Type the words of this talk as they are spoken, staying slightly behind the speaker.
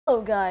Oh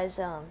guys,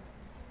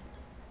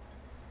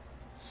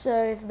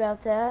 sorry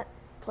about that.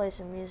 Play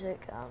some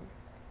music.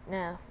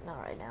 No, not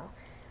right now.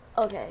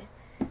 Okay,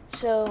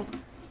 so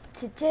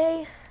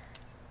today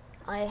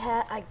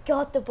I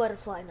got the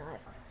butterfly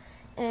knife,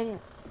 and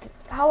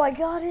how I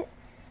got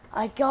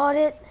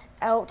it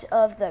out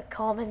of the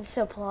common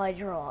supply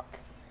drop.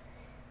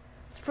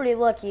 It's pretty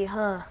lucky,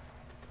 huh?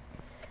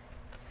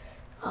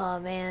 Oh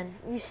man,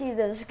 you see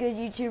those good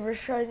YouTubers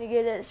trying to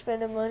get it,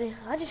 spending money.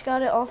 I just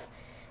got it off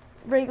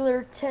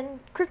regular 10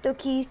 crypto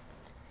key.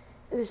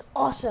 It was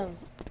awesome.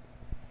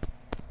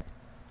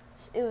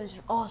 It was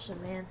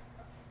awesome, man.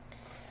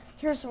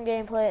 Here's some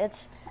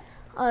gameplay.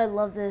 I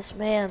love this,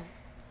 man.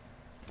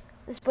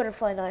 This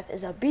butterfly knife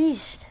is a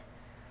beast.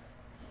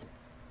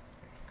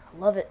 I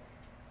love it.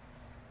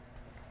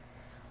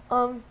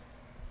 Don't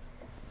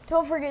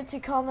forget to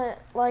comment,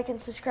 like,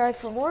 and subscribe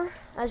for more.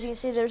 As you can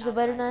see, there's the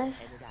butterfly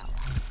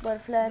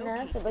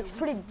knife. It looks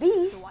pretty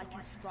beast.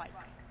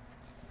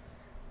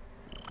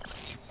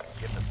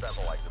 Get the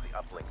satellite to the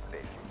uplink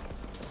station.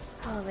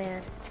 Oh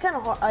man, it's kind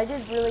of hard. I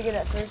did really good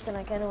at first, and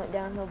I kind of went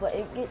downhill, but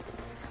I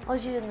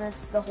was using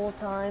this the whole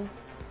time.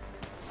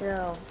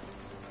 So,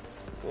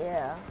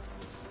 yeah.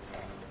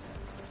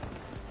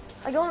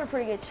 I go on a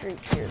pretty good streak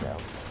here, though.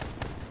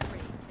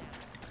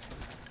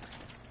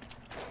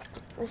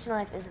 This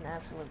knife is an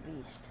absolute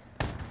beast.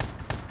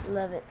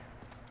 Love it.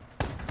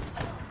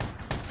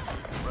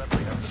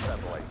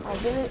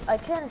 I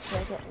can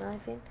second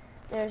knifing.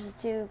 There's a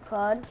 2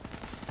 COD.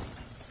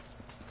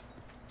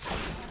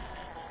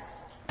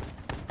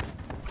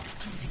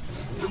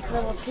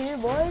 Level 2,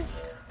 boys.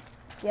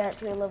 Get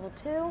to a level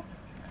 2.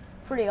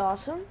 Pretty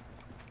awesome.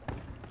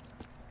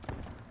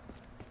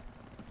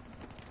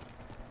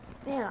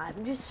 Man,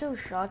 I'm just so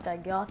shocked I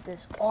got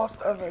this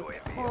off of a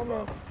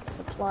common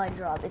supply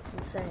drop. It's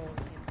insane.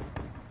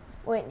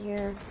 Waiting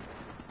here,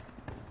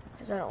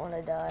 because I don't want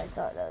to die. I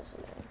thought that was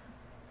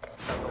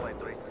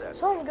weird.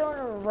 So I'm going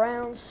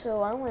around,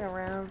 so I went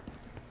around.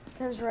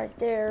 Comes right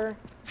there.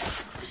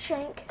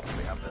 Shank.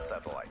 We have the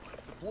satellite.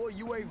 Deploy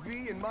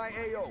UAV in my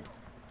AO.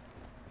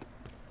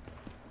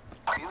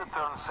 Either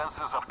turn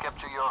sensors or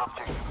capture your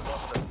objective.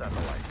 Lost the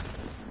satellite.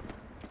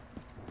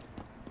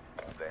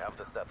 They have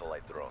the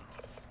satellite drone.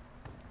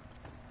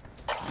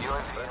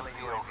 UAV and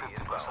VO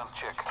 50%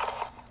 check.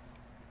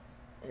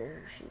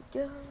 There she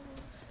goes.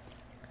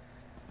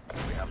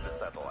 We have the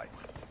satellite.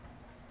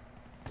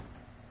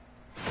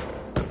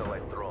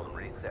 Satellite drone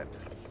reset.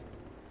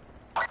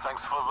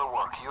 Thanks for the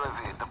work.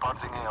 UAV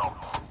departing AO.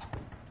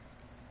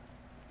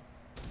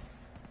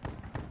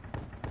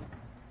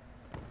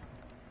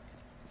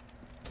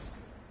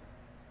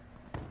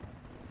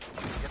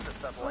 Get the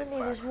All I satellite need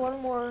back. is one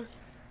more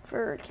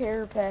for a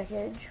care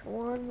package.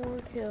 One more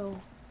kill.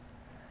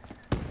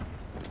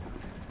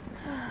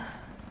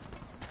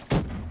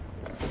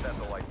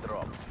 Satellite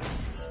drop.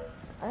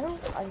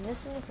 I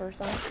missed him the first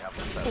time.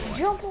 But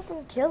jump up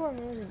and kill him.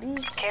 He was a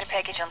beast. Care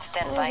package on That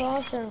standby.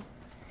 was awesome.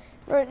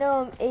 Right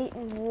now I'm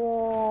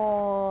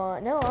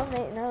 8-1. No, I'm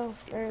 8-0.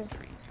 There's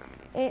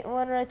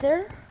 8-1 right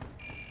there.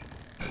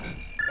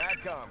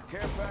 Batcom,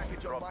 care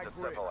package on my Drop the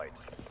grid. satellite.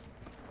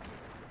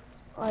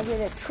 I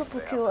did a triple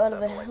kill out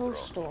of a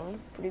hellstorm.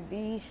 Pretty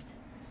beast.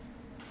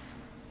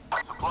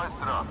 Supplies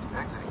dropped.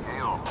 Exiting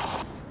AO.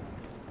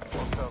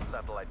 Hostile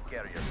satellite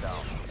carrier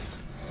down.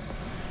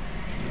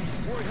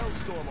 Boy,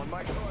 Hellstorm on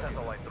my target.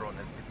 Satellite drone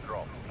has been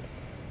dropped.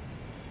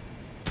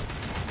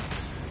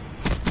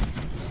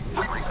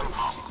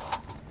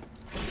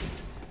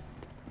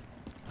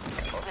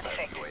 Good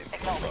effect.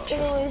 Acknowledge.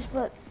 Anyways,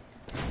 but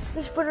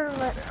this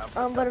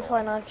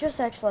butterfly knife just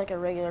acts like a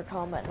regular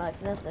combat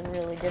knife. Nothing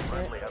really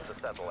different. Friendly has the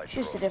satellite It's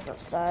just a drone.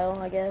 different style,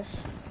 I guess.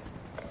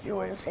 If you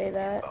want to say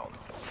that.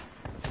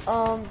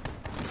 Inbound.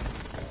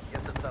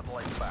 Get the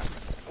satellite back.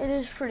 It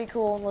is pretty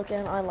cool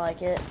looking. I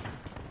like it.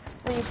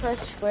 When you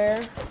press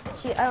square,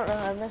 see, I don't know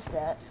how I missed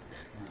that.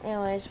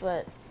 Anyways,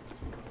 but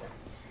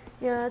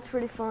yeah, it's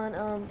pretty fun.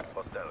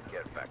 Hostile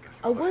care package.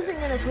 I wasn't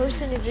gonna post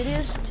any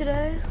videos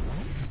today,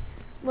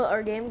 but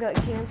our game got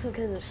canceled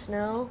because of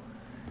snow.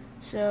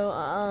 So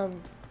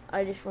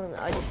I just made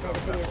a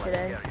video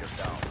today. Carrier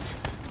down.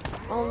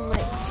 I'll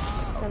make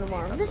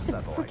tomorrow. I missed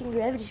the freaking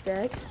gravity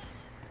specs.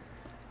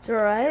 It's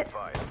alright.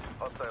 Fire.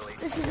 Hostile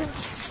This is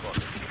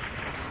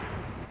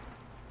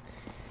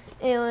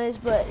Anyways,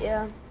 but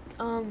yeah,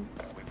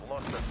 We've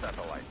lost the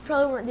satellite.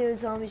 probably won't do a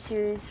zombie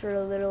series for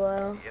a little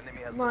while. The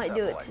enemy has Might the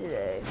do it satellite.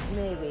 today,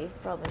 maybe,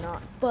 probably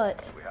not.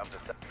 But We have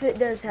the if it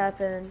does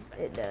happen,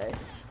 it does.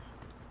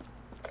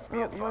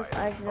 Oh, must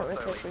I accidentally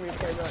clicked the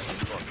replay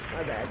button.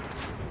 My bad.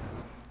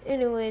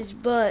 Anyways,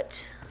 but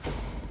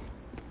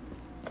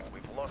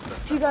We've lost the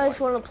if you guys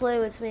want to play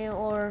with me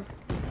or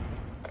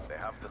They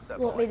have the satellite.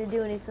 want me to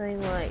do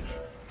anything like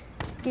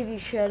give you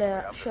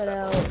shoutouts,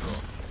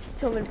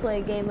 tell me to play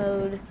a game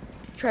mode,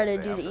 try to They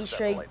do have the the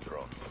Easter egg satellite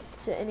drone.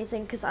 to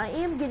anything, because I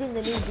am getting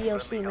the new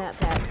DLC map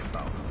pack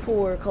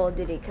for Call of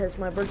Duty, because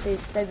my birthday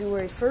is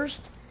February 1st,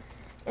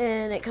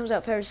 and it comes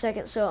out February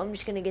 2nd, so I'm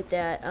just going to get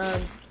that.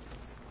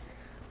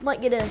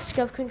 Might get a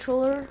scuff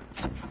controller,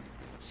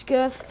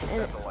 Scuff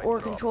and or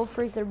Control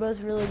Freak, they're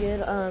both really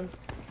good.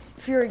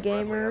 If you're a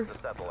gamer, The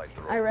satellite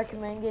drone. I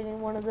recommend getting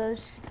one of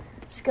those.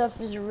 Scuff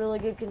is a really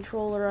good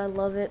controller. I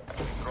love it.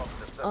 Drop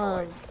the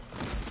satellite.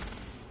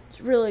 It's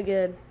really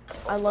good.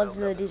 I love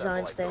the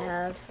designs they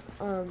have.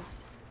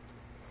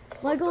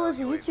 My goal as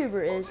a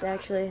YouTuber is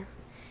actually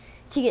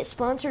to get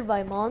sponsored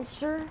by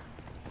Monster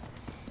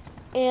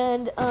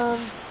and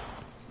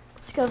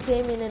Scuff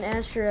Gaming and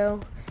Astro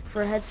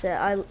for a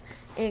headset.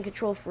 And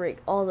Control Freak,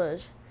 all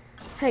those.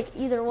 Heck,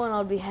 either one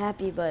I'd be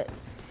happy, but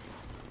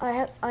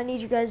I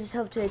need you guys'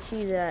 help to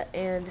achieve that.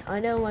 And I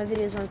know my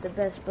videos aren't the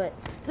best, but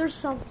there's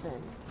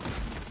something.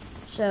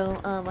 So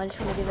I just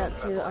want to give out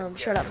to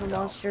shout out for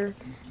Monster,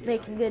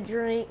 making good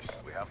drinks.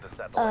 We have the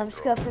satellite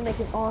Scuff for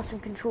making awesome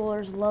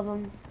controllers, love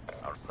them,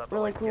 Our satellite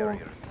really cool.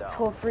 carrier is down.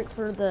 Control Freak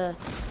for the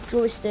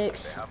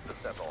joysticks, Have the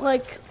satellite.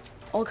 like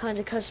all kinds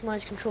of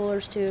customized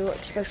controllers too,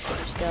 especially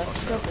for Scuff.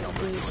 Scuff is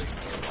a beast.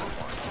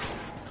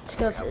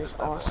 Scuff is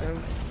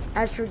awesome.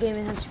 Astro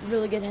Gaming has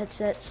really good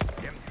headsets.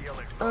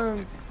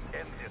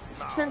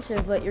 It's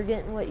expensive, but you're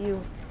getting what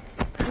you're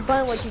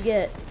buying what you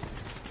get.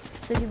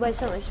 So if you buy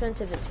something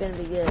expensive, it's gonna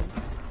be good.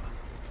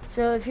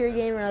 So if you're a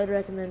gamer, I would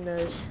recommend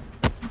those.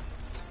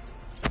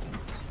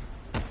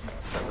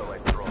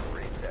 Satellite drone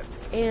reset.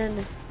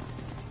 And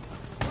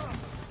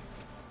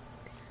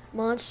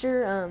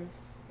Monster,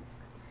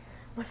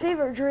 my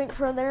favorite drink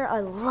from there, I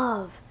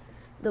love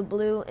the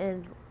blue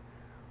and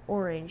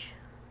orange.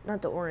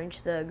 Not the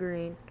orange, the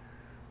green.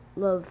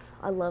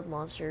 I love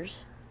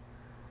Monsters.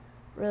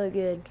 Really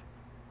good.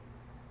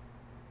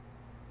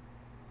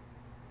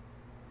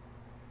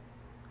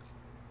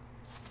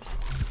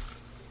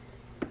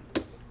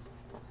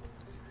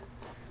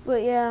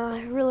 But yeah,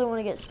 I really want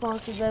to get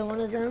sponsored by one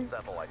of them.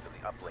 Satellite to the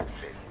uplink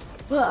station.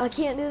 But I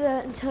can't do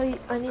that until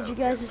I need you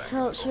guys'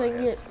 help so I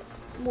can get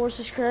more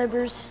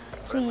subscribers.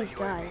 Please,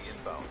 guys,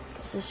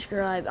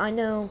 subscribe. I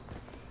know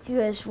you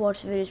guys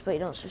watch the videos, but you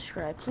don't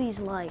subscribe. Please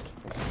like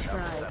and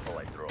subscribe.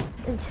 Satellite drone.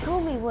 And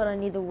tell me what I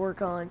need to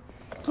work on.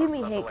 Give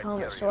me hate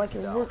comments so I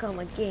can work on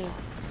my game.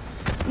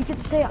 You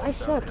can say I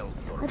suck.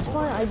 That's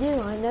fine, I do,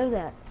 I know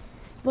that.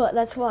 But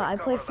that's why I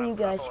play for you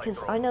guys,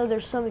 because I know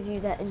there's some of you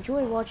that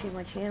enjoy watching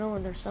my channel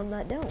and there's some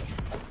that don't.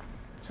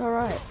 It's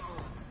alright.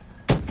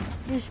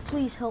 Just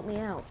please help me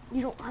out.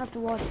 You don't have to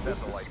watch it,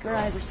 just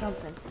subscribe or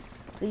something.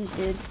 Please,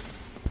 dude.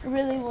 I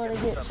really want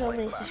to get so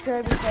many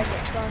subscribers so I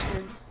get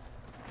sponsored.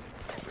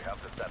 We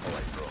have the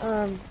satellite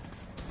drone.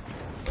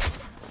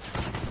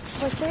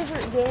 My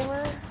favorite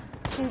gamer,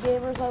 two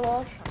gamers I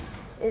watch,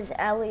 is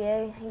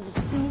Ali-A. He's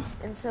a beast,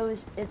 and so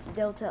is it's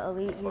Delta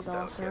Elite. He's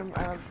awesome.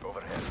 Overhead.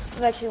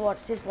 I've actually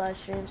watched his live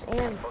streams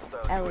and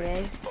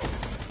Ali-A.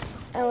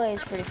 Ali-A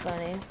is pretty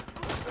funny.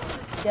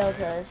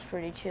 Delta is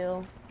pretty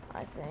chill,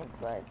 I think,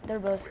 but they're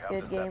both We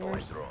good have the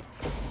gamers. satellite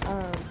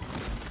drone.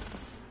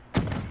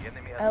 The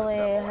enemy has the Ali-A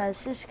satellite.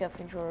 has his Scuff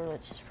controller,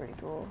 which is pretty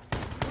cool.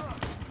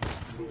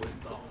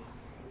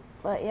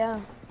 But yeah,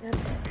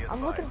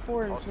 I'm looking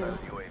forward Hostile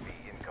to UAV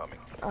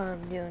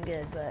incoming. doing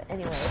good, but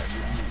anyways.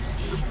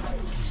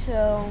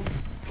 So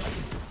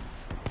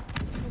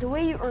the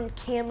way you earn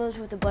camos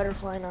with the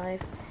butterfly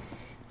knife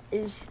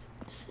is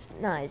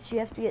nice. You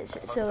have to get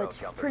so it's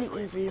pretty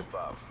easy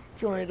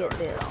if you want to get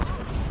the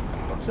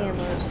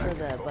camos for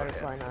the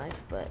butterfly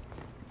knife. But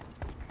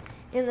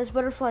in this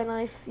butterfly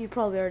knife, you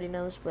probably already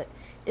know this, but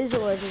is a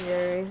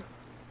legendary.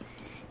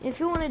 If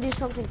you want to do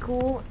something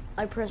cool,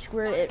 I press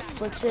square, it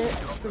flips it.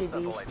 It's pretty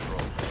beast.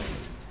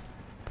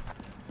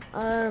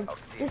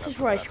 This is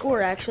where I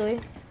score actually.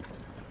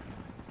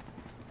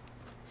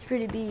 It's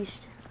pretty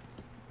beast.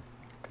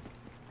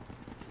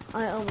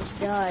 I almost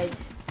died.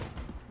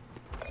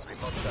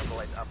 Remote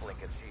satellite uplink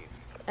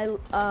achieved.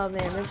 Oh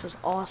man, this was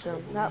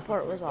awesome. That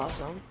part was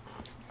awesome.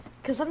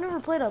 Cause I've never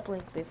played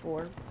Uplink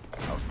before.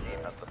 Our team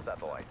has the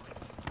satellite.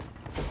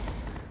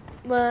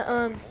 But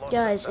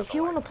guys, if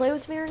you want to play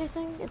with me or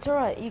anything, it's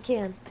alright. You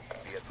can.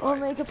 I'll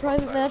make a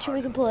private match and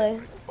we can play.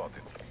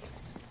 Spotted.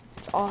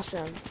 It's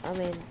awesome. I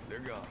mean, They're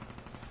gone.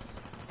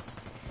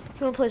 if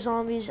you want to play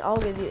zombies, I'll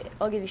give you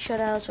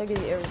shutouts. I'll give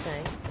you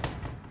everything.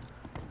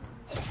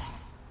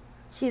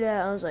 See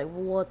that? I was like,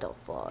 what the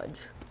fudge?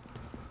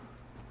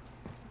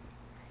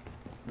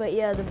 But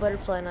yeah, the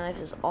butterfly knife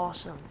is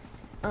awesome.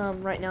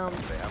 Right now I'm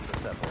They have the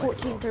satellite.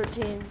 14,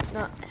 13.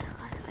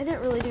 I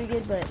didn't really do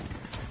good, but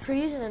for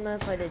using a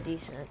knife, I did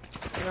decent.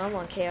 And I'm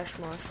on Chaos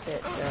Mosh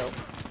Pit, so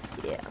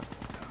yeah.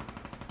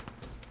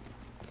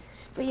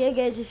 But yeah,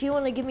 guys, if you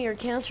want to give me your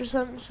accounts or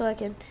something, so I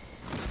can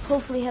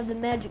hopefully have the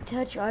magic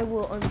touch, I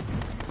will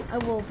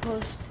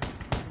post.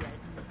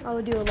 I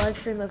will do a live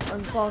stream of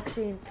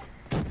unboxing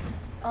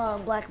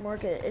Black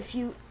Market if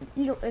you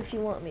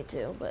want me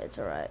to, but it's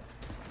alright.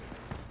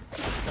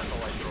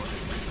 Satellite drone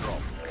is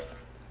dropped.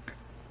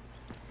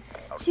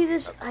 Our See team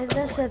this? has the I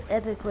messed satellite.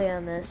 up epically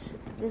on this.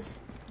 This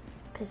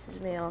pisses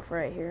me off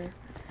right here.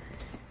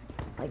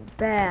 Like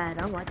bad.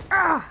 I'm like,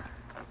 ah!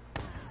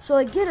 So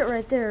I get it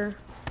right there.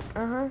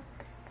 Uh-huh.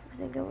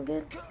 Everything going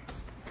good?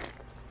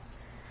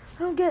 I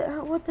don't get,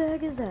 what the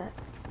heck is that?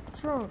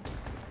 What's wrong?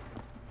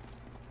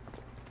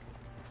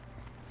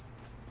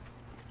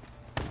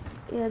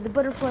 Yeah, the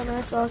butterfly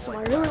knife's awesome.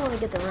 I really want to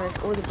get the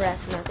wrench or the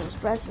brass knuckles.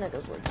 Brass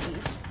knuckles like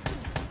beast.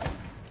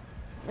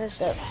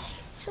 Messed up.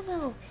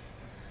 Somehow,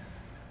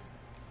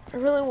 I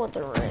really want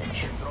the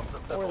wrench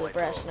or the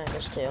brass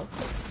knuckles too.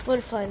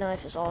 Butterfly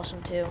knife is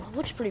awesome too. It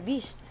looks pretty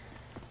beast.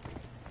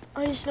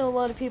 I just know a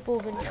lot of people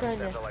have been trying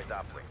to.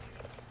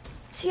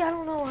 See, I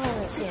don't know how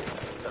to see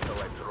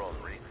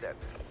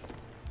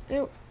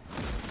it.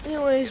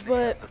 Anyways,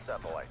 but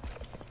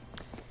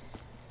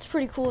it's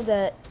pretty cool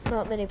that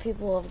not many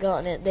people have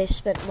gotten it. They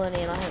spent money,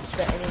 and I haven't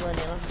spent any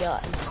money, and I've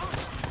gotten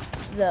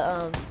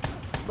the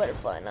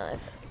butterfly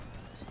knife.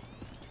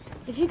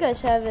 If you guys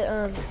have it,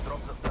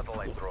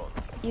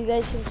 you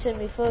guys can send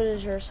me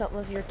photos or something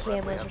of your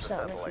cameras or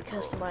something if you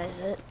customize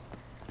it.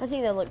 I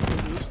think that looked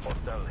pretty beast.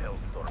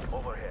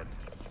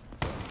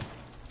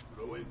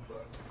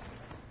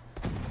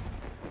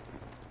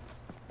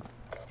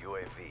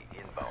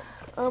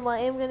 I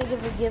am gonna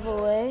give a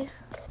giveaway.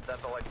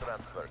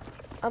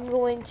 I'm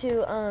going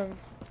to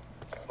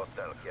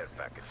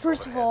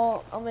first of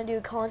all, I'm gonna do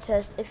a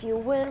contest. If you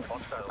win,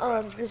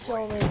 this is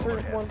only for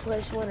one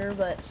place winner,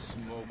 but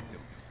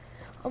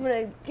I'm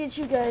gonna get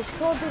you guys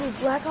Call of Duty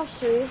Black Ops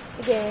 3,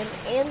 the game,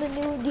 and the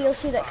new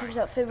DLC that comes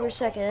out February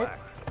 2nd.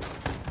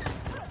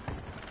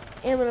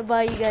 And I'm gonna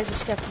buy you guys a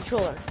SCUF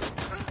controller.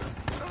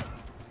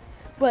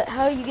 But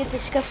how you get the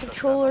SCUF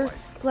controller,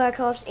 Black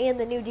Ops, and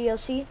the new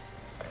DLC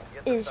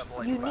is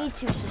you need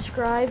to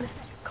subscribe,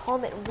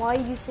 comment why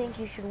you think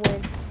you should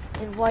win,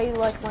 and why you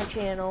like my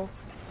channel,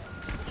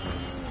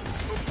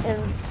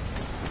 and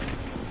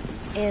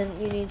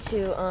you need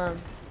to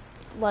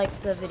like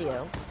the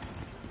video.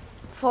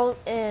 Follow,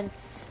 and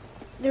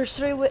there's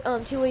two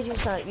ways you can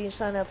sign up. You can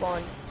sign up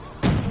on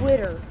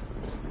Twitter.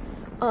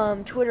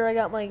 Twitter, I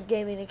got my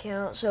gaming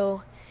account,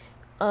 so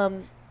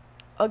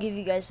I'll give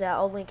you guys that.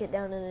 I'll link it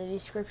down in the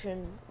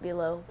description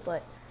below.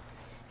 But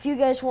if you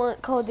guys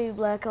want Call of Duty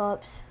Black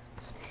Ops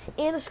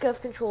and a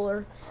SCUF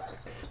controller,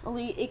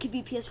 it could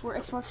be PS4,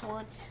 Xbox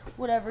One,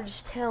 whatever,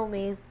 just tell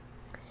me.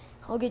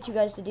 I'll get you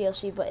guys the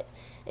DLC, but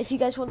if you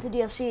guys want the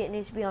DLC, it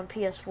needs to be on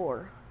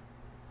PS4.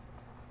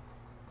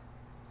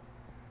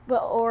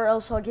 Or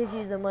else I'll give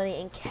you the money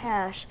in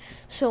cash,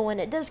 so when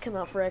it does come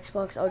out for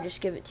Xbox, I'll just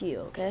give it to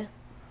you, okay?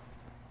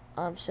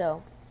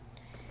 So,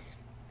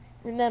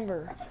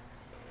 remember,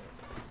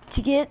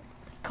 to get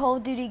Call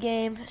of Duty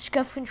game,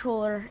 SCUF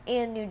controller,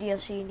 and new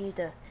DLC, you need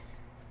to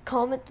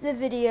comment the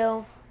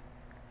video,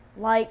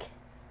 like,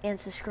 and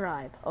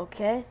subscribe,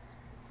 okay?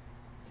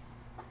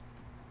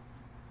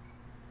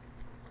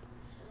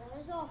 So that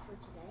is all for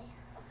today.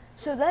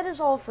 So that is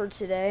all for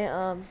today.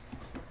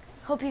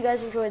 Hope you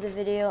guys enjoyed the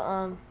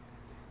video.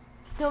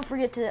 Don't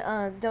forget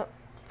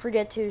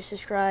to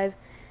subscribe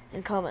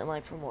and comment and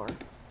like for more.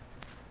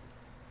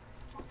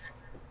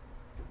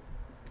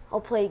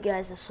 I'll play you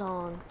guys a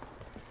song.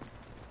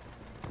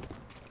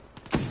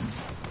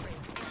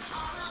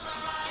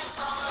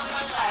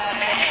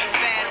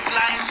 Fast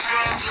life,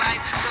 drug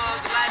life,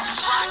 thug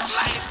life, rock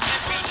life,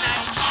 every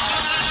night.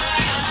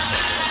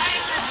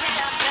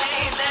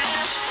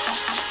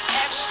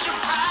 Extra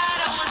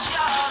pride, I want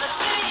y'all to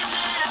see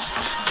this.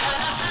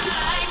 Turn up the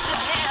lights in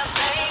here,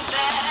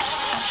 baby.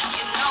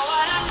 You know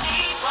what I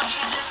need, want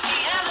you to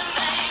see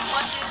everything,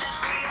 want you to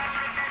see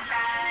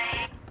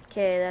everything.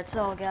 Okay, that's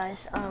all,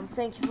 guys.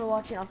 Thank you for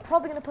watching. I'm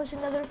probably gonna post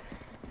another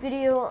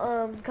video,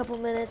 a couple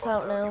minutes, I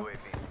don't know.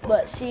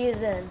 But see you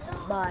then.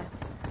 Bye.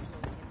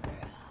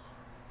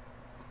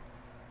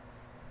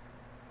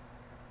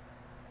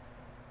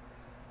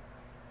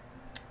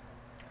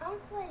 I'm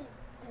playing.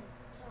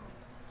 Sorry.